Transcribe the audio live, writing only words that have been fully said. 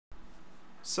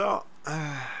So,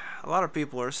 a lot of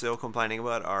people are still complaining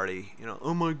about Artie.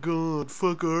 Oh my god,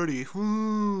 fuck Artie.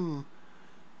 You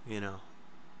know,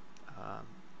 um,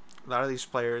 a lot of these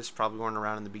players probably weren't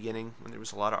around in the beginning when there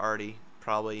was a lot of Artie.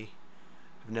 Probably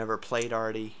have never played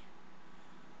Artie.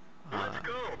 Let's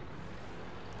go.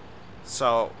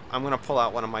 So I'm gonna pull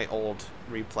out one of my old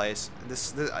replays.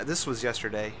 This was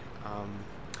yesterday.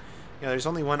 There's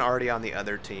only one Artie on the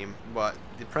other team, but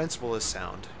the principle is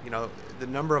sound. The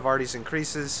number of Arties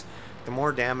increases, the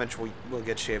more damage will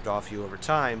get shaved off you over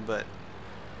time, but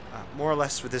more or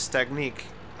less with this technique,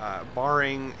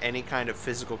 barring any kind of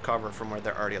physical cover from where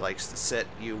the Artie likes to sit,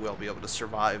 you will be able to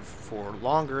survive for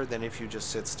longer than if you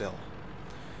just sit still.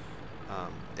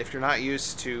 If you're not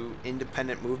used to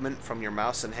independent movement from your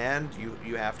mouse and hand,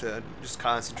 you have to just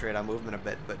concentrate on movement a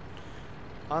bit. But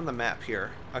on the map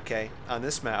here, okay, on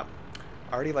this map,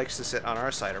 Artie likes to sit on our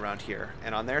side around here,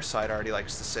 and on their side, Artie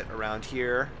likes to sit around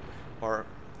here, or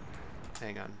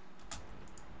hang on.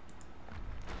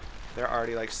 Their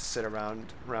Artie likes to sit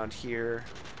around here,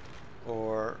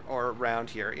 or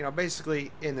around here.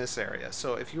 Basically in this area.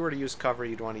 So if you were to use cover,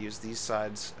 you'd want to use these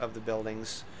sides of the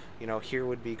buildings. Here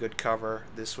would be good cover.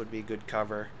 This would be good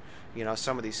cover.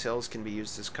 Some of these hills can be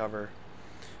used as cover.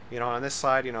 On this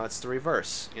side, it's the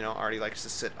reverse. Artie likes to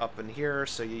sit up in here,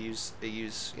 so they use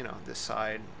this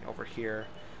side over here.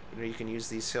 You can use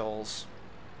these hills.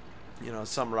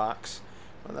 Some rocks.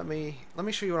 Well, let me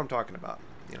show you what I'm talking about.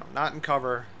 Not in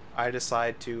cover. I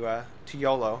decide to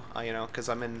YOLO. Because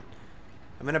I'm in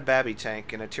a Babby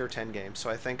tank in a tier 10 game, so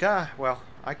I think, well,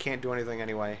 I can't do anything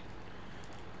anyway.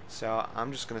 So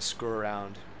I'm just gonna screw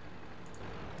around.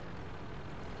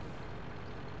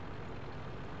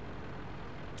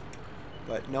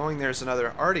 But knowing there's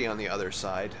another Artie on the other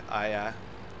side, I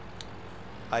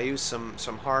use some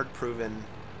hard proven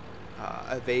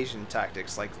evasion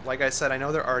tactics. Like I said, I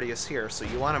know their Artie is here, so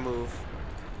you want to move.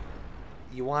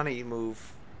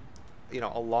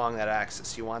 Along that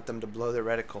axis. You want them to blow their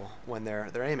reticle when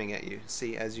they're aiming at you.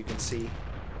 See, as you can see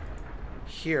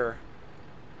here.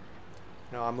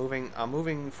 I'm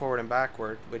moving forward and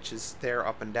backward, which is there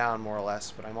up and down more or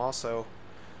less, but I'm also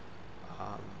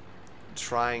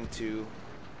trying to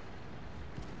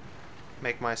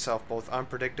make myself both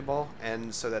unpredictable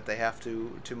and so that they have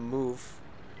to move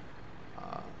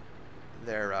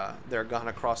their gun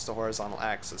across the horizontal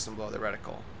axis and blow their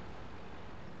reticle.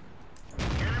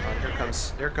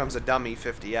 Here comes a dummy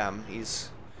 50M.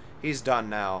 He's done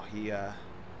now.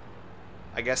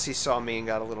 I guess he saw me and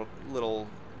got a little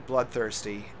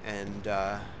bloodthirsty and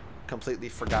completely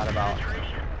forgot about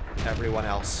everyone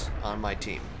else on my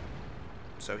team.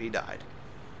 So he died.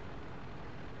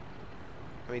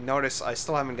 Notice I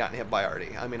still haven't gotten hit by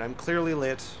Artie. I'm clearly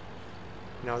lit.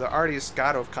 The Artie's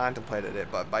got to have contemplated it,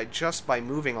 but just by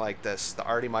moving like this, the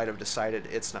Artie might have decided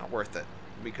it's not worth it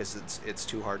because it's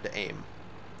too hard to aim.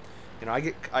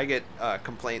 I get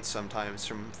complaints sometimes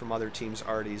from other teams'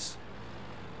 Arties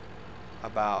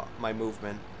about my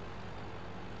movement.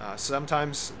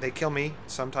 Sometimes they kill me,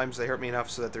 sometimes they hurt me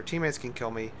enough so that their teammates can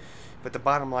kill me, but the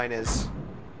bottom line is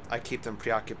I keep them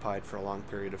preoccupied for a long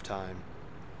period of time.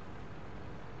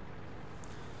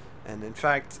 And in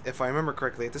fact, if I remember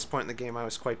correctly, at this point in the game I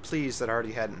was quite pleased that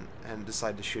Artie hadn't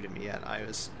decided to shoot at me yet. I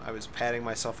was patting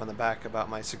myself on the back about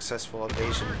my successful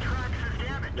evasion.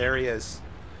 There he is.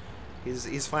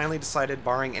 He's finally decided,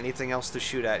 barring anything else to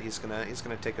shoot at, he's gonna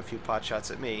take a few pot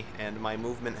shots at me, and my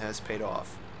movement has paid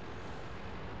off.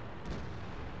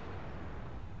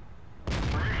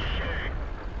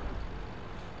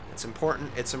 It's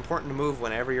important to move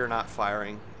whenever you're not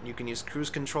firing. You can use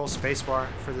cruise control spacebar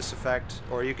for this effect,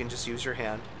 or you can just use your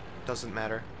hand. Doesn't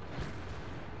matter.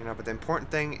 But the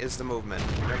important thing is the movement.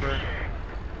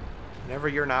 Whenever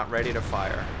you're not ready to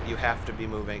fire, you have to be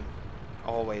moving.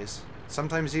 Always.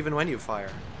 Sometimes even when you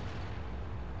fire.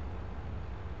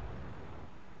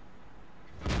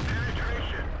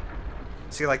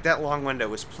 See, like that long window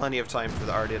was plenty of time for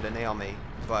the Artie to nail me,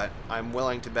 but I'm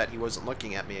willing to bet he wasn't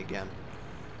looking at me again.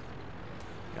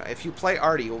 If you play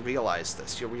Artie, you'll realize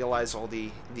this. You'll realize all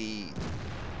the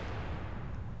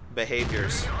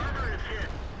behaviors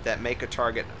that make a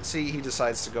target. See, he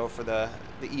decides to go for the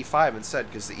E5 instead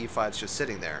because the E5's just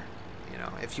sitting there.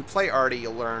 If you play Artie,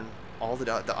 you'll learn all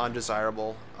the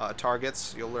undesirable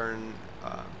targets. You'll learn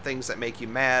things that make you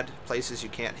mad, places you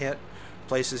can't hit,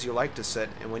 places you like to sit.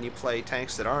 And when you play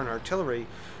tanks that aren't artillery,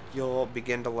 you'll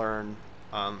begin to learn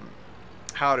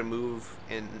how to move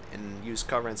and use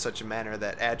cover in such a manner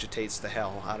that agitates the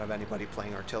hell out of anybody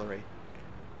playing artillery.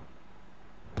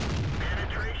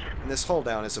 Penetration. And this hold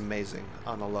down is amazing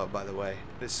on the low, by the way.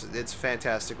 It's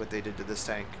fantastic what they did to this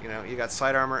tank. You know, you got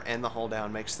side armor and the hold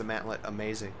down makes the mantlet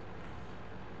amazing.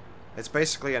 It's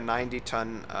basically a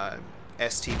 90-ton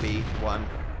STB-1,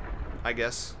 I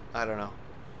guess. I don't know.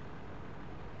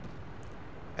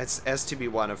 It's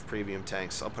STB-1 of premium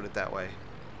tanks, I'll put it that way.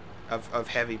 Of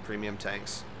heavy premium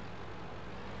tanks.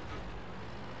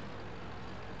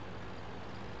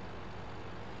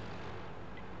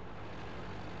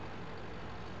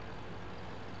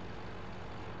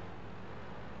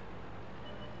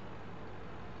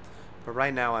 But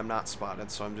right now I'm not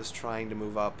spotted, so I'm just trying to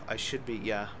move up. I should be,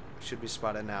 yeah, should be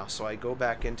spotted now. So I go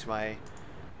back into my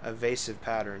evasive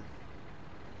pattern.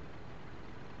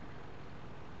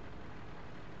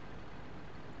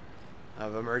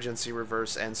 Of emergency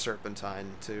reverse and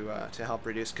serpentine to help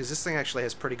reduce, because this thing actually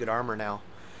has pretty good armor now,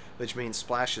 which means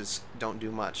splashes don't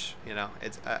do much. You know,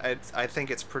 I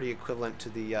think it's pretty equivalent to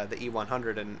the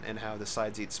E100 and how the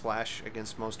sides eat splash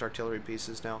against most artillery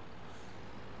pieces now.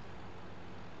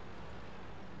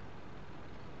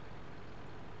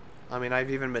 I mean, I've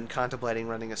even been contemplating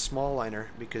running a small liner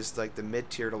because like the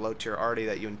mid-tier to low-tier arty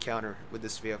that you encounter with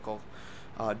this vehicle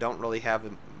don't really have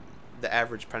the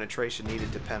average penetration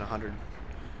needed to pen 100.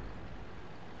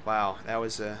 Wow, that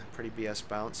was a pretty BS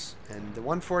bounce. And the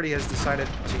 140 has decided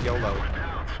to YOLO,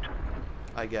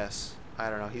 I guess.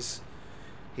 I don't know. He's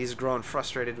grown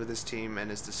frustrated with his team and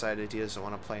has decided he doesn't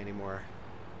want to play anymore.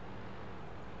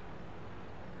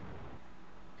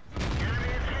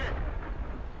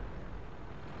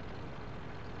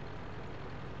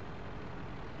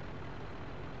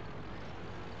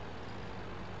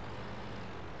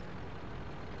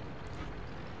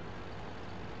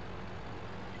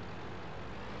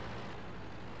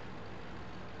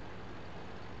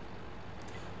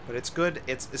 But it's good,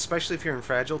 it's especially if you're in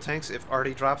fragile tanks, if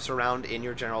Arty drops around in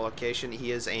your general location,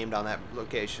 he is aimed on that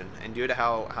location. And due to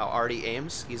how Arty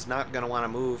aims, he's not going to want to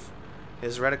move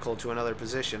his reticle to another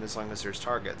position as long as there's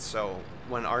targets. So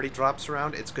when Arty drops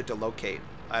around, it's good to locate,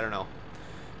 I don't know,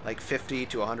 like 50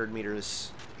 to 100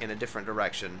 meters in a different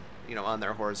direction, you know, on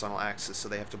their horizontal axis, so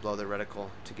they have to blow their reticle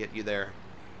to get you there.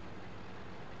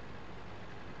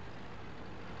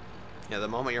 Yeah, the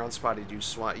moment you're unspotted,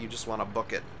 you just want to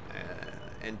book it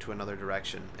into another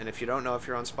direction. And if you don't know if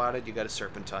you're unspotted, you got to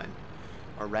serpentine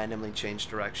or randomly change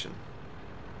direction.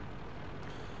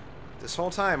 This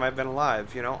whole time I've been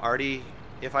alive, you know, Arty,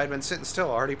 if I'd been sitting still,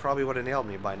 Arty probably would have nailed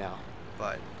me by now.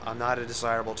 But I'm not a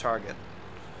desirable target.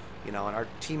 You know, and our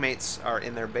teammates are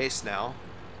in their base now.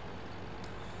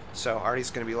 So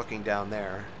Arty's going to be looking down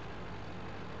there.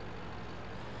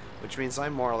 Which means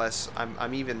I'm more or less,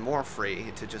 I'm even more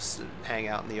free to just hang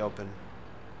out in the open.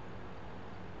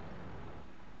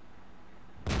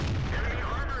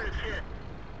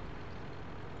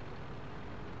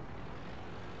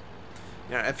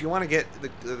 You know, if you want to get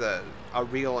a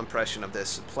real impression of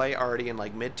this, play Arty in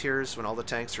like mid tiers when all the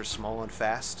tanks are small and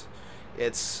fast.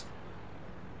 It's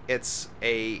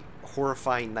a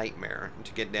horrifying nightmare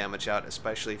to get damage out,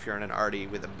 especially if you're in an Arty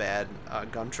with a bad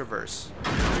gun traverse.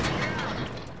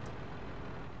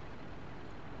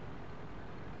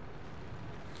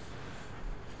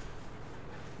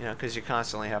 You know, because you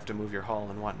constantly have to move your hull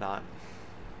and whatnot.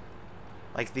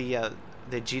 Like the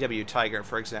GW Tiger,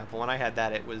 for example, when I had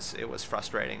that, it was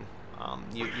frustrating.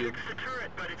 You fixed the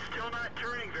turret, but it's still not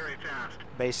turning very fast.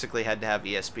 Basically had to have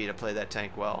ESP to play that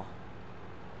tank well.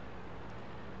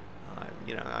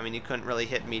 You know, I mean, you couldn't really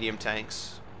hit medium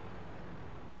tanks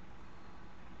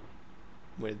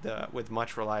with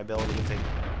much reliability if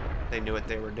they knew what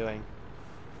they were doing.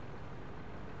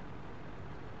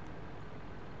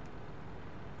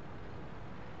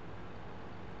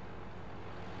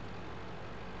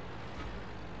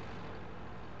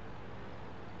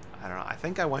 I don't know. I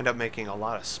think I wind up making a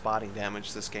lot of spotting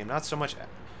damage this game. Not so much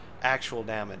actual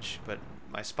damage, but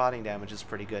my spotting damage is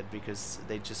pretty good because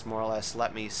they just more or less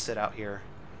let me sit out here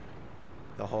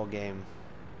the whole game.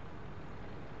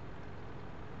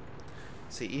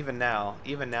 See, even now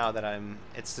that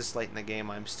it's this late in the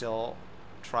game, I'm still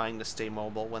trying to stay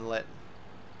mobile when lit.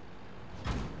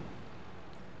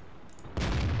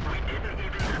 We didn't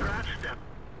even scratch them.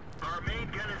 Our main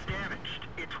gun is damaged.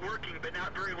 It's working, but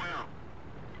not very well.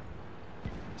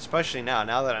 Especially now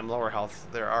that I'm lower health,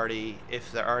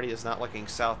 if they're already is not looking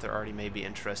south, they're already may be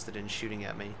interested in shooting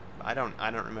at me. I don't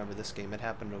remember this game. It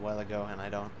happened a while ago, and I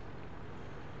don't.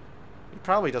 He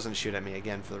probably doesn't shoot at me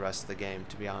again for the rest of the game,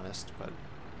 to be honest, but.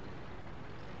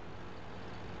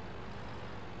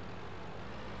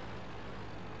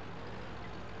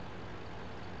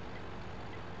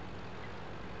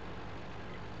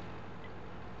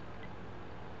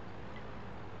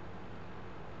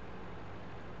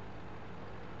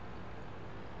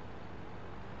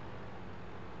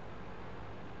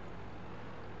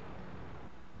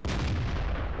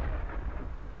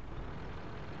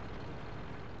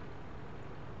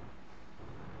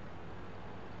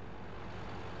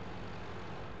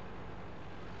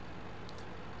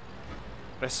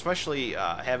 especially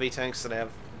heavy tanks that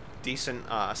have decent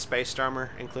spaced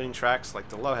armor, including tracks. Like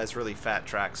the low has really fat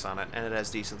tracks on it, and it has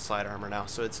decent slide armor now,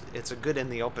 so it's a good in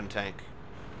the open tank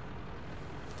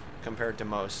compared to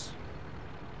most.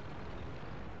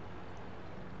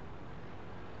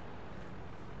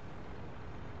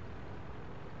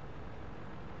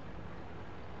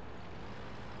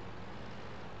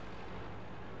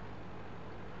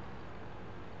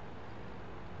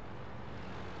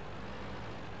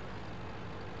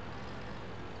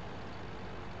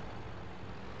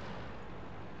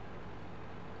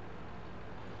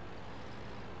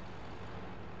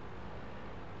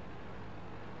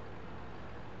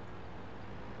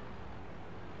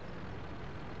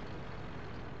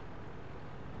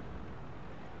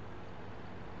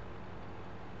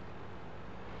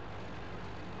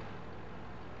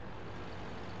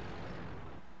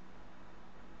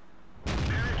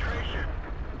 Penetration.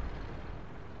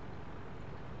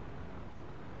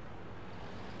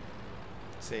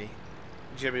 See,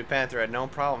 Jimmy Panther had no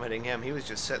problem hitting him. He was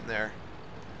just sitting there.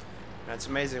 And it's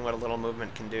amazing what a little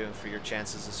movement can do for your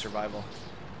chances of survival.